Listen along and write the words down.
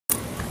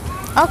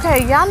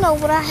Okay, y'all know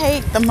what I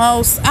hate the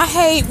most? I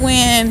hate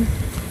when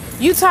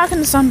you talking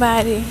to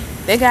somebody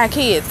that got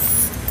kids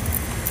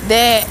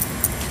that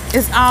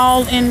is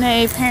all in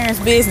their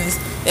parents' business,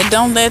 that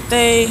don't let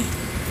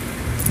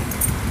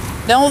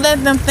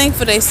them think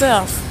for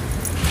themselves.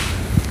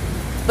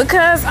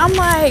 Because I'm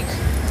like,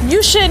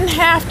 you shouldn't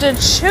have to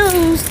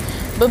choose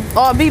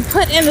or be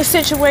put in a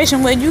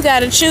situation where you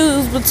gotta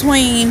choose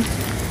between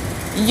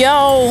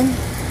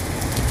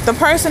the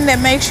person that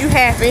makes you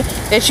happy,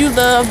 that you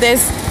love,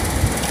 that's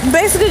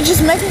basically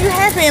just making you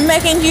happy and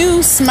making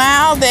you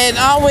smile, that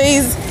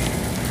always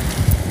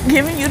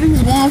giving you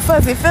these warm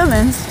fuzzy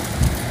feelings,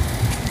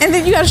 and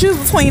then you gotta choose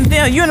between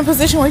them. You're in a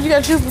position where you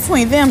gotta choose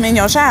between them and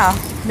your child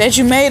that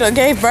you made or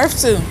gave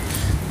birth to.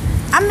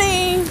 I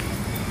mean,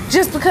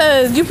 just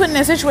because you put in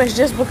that situation,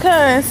 just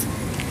because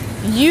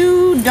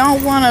you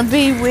don't want to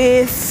be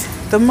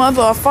with the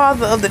mother or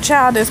father of the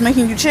child that's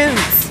making you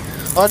choose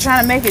or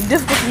trying to make it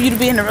difficult for you to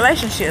be in a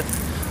relationship.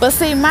 But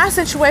see, my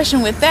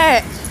situation with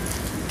that,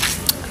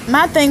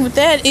 my thing with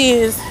that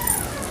is,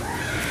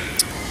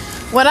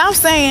 what I'm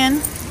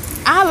saying,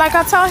 like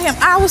I told him,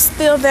 I was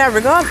still there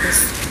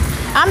regardless.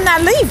 I'm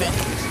not leaving.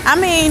 I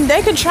mean,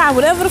 they can try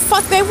whatever the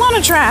fuck they want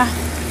to try.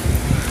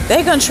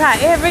 They gonna try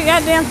every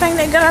goddamn thing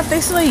they got up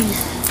their sleeve.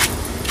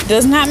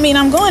 Does not mean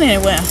I'm going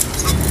anywhere.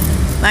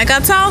 Like I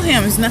told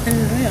him, it's nothing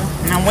in the mail.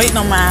 And I'm waiting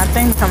on my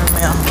thing to come in the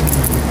mail.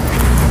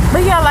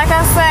 But yeah, like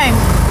I say,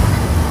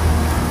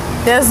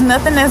 there's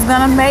nothing that's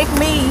gonna make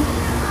me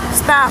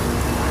stop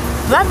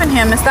loving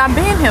him and stop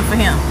being here for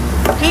him.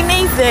 He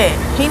needs that.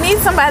 He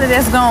needs somebody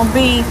that's gonna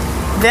be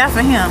there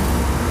for him.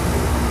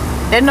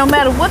 That no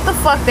matter what the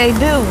fuck they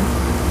do,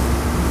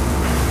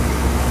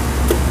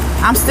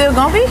 I'm still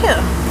gonna be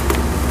here.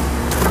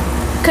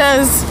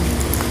 Cause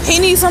he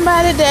needs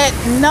somebody that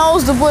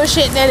knows the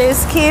bullshit that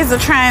his kids are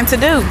trying to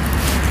do.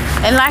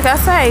 And like I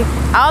say,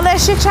 all that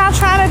shit y'all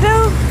trying to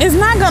do is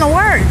not gonna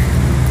work.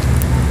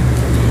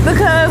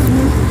 Because,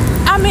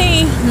 I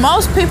mean,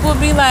 most people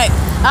would be like,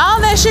 all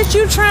that shit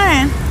you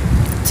trying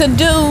to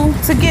do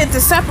to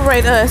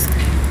separate us,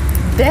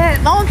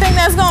 that the only thing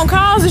that's gonna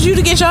cause is you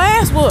to get your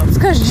ass whooped.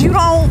 Because you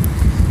don't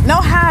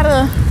know how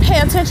to pay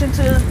attention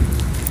to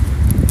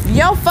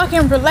your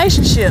fucking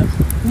relationship.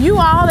 You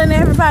all in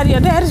everybody, your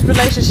daddy's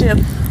relationship,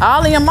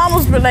 all in your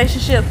mama's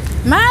relationship.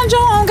 Mind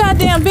your own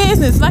goddamn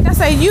business. Like I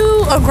say,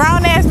 you a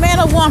grown ass man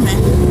or woman.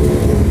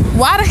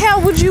 Why the hell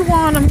would you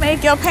want to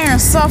make your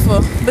parents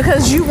suffer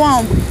because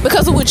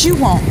of what you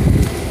want?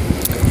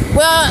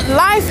 Well,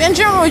 life in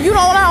general, you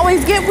don't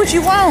always get what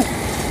you want.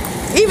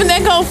 Even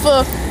that go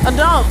for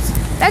adults.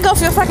 That go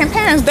for your fucking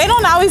parents. They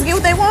don't always get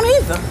what they want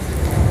either.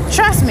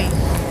 Trust me.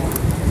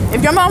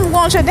 If your mama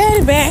wants your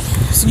daddy back,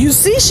 you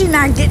see she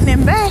not getting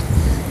him back.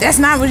 That's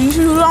not what you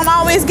don't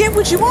always get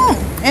what you want.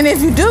 And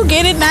if you do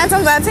get it, 9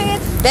 times out of 10,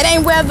 that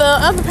ain't where the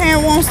other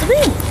parent wants to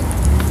be.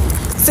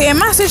 See, in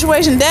my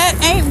situation, that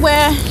ain't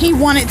where he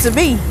wanted to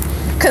be.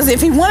 Because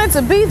if he wanted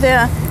to be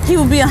there, he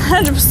would be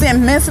 100%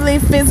 mentally,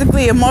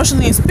 physically,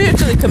 emotionally, and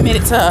spiritually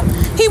committed to her.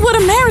 He would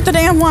have married the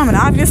damn woman.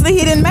 Obviously,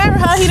 he didn't marry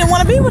her. He didn't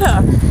want to be with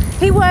her.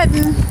 He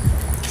wasn't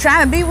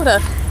trying to be with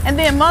her. And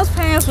then most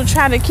parents would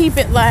try to keep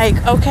it like,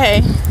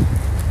 okay,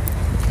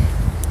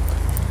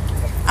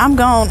 I'm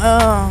going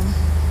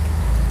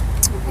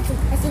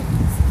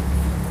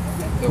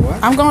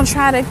to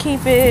try to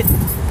keep it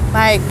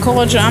like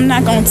cordial. I'm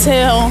not going to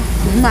tell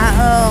my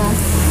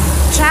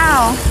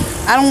child.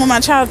 I don't want my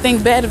child to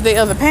think bad of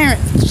their other parent,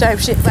 type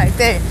shit like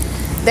that.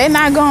 They're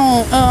not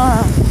going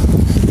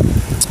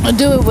to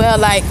do it well.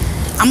 Like,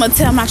 I'm going to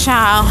tell my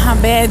child how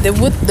bad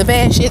the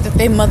bad shit that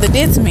their mother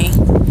did to me.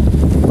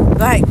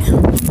 Like,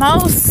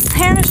 most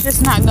parents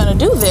just not going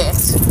to do that.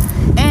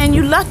 And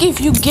you lucky if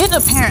you get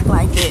a parent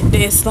like that.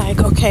 That's like,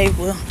 okay,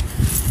 well,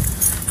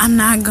 I'm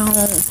not going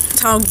to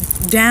talk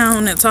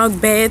down and talk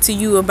bad to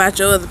you about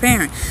your other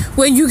parent.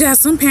 Well, you got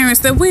some parents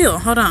that will.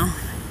 Hold on.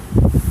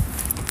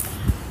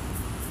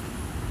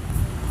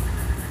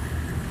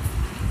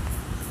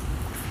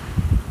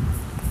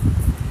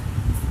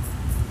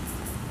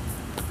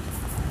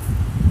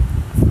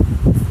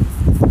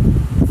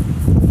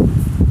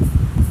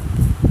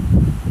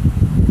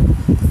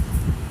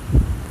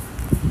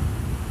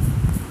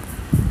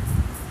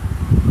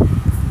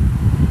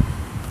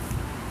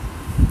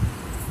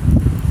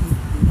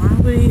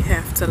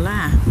 Have to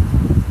lie.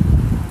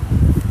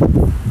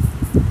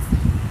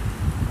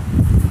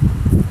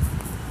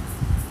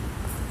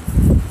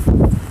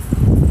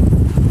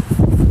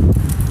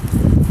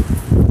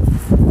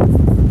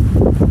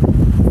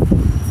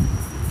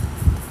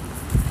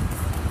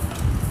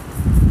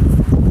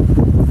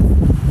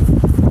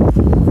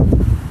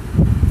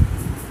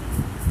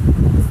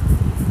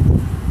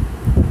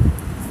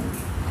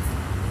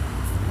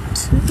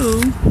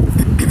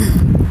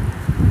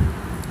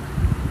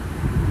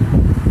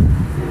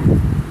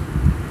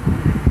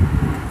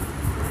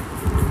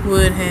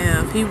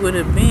 He would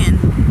have been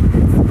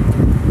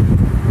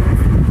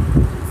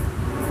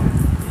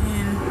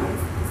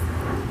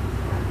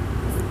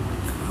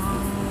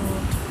called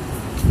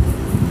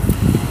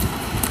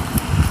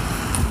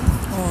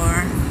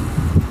or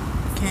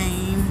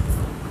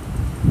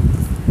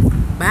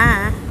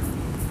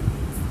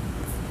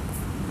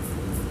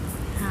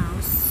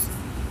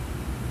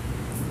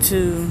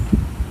to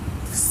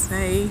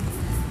say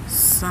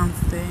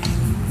something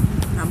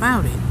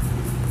about it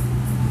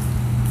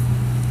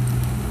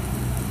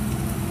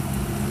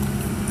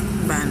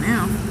by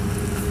now.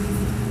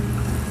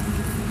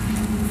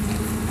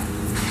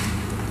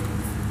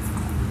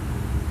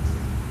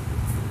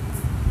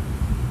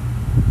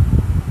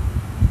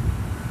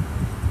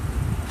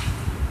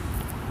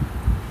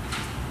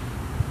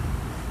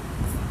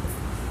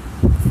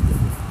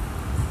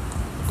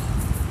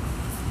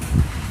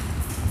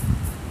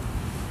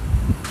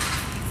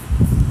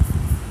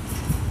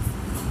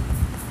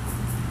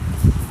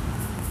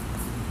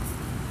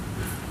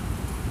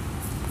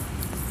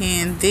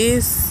 And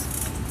this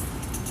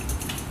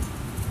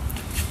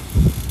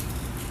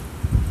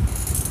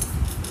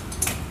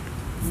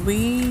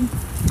we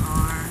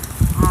are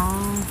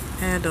all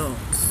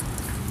adults,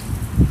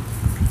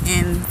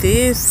 and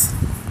this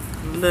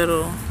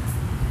little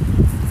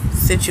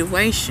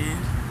situation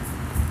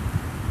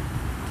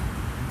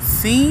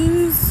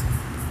seems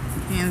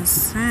and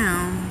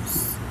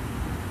sounds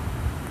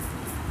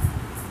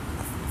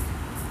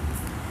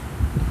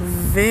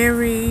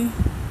very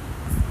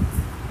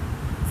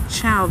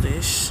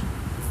childish,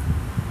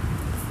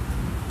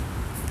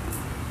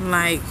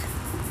 like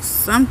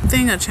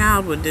something a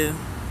child would do.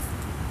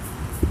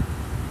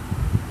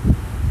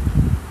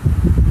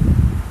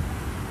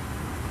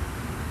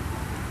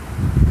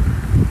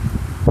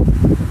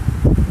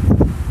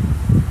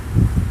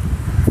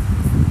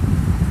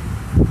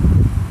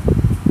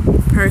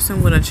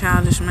 Person with a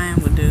childish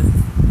mind would do.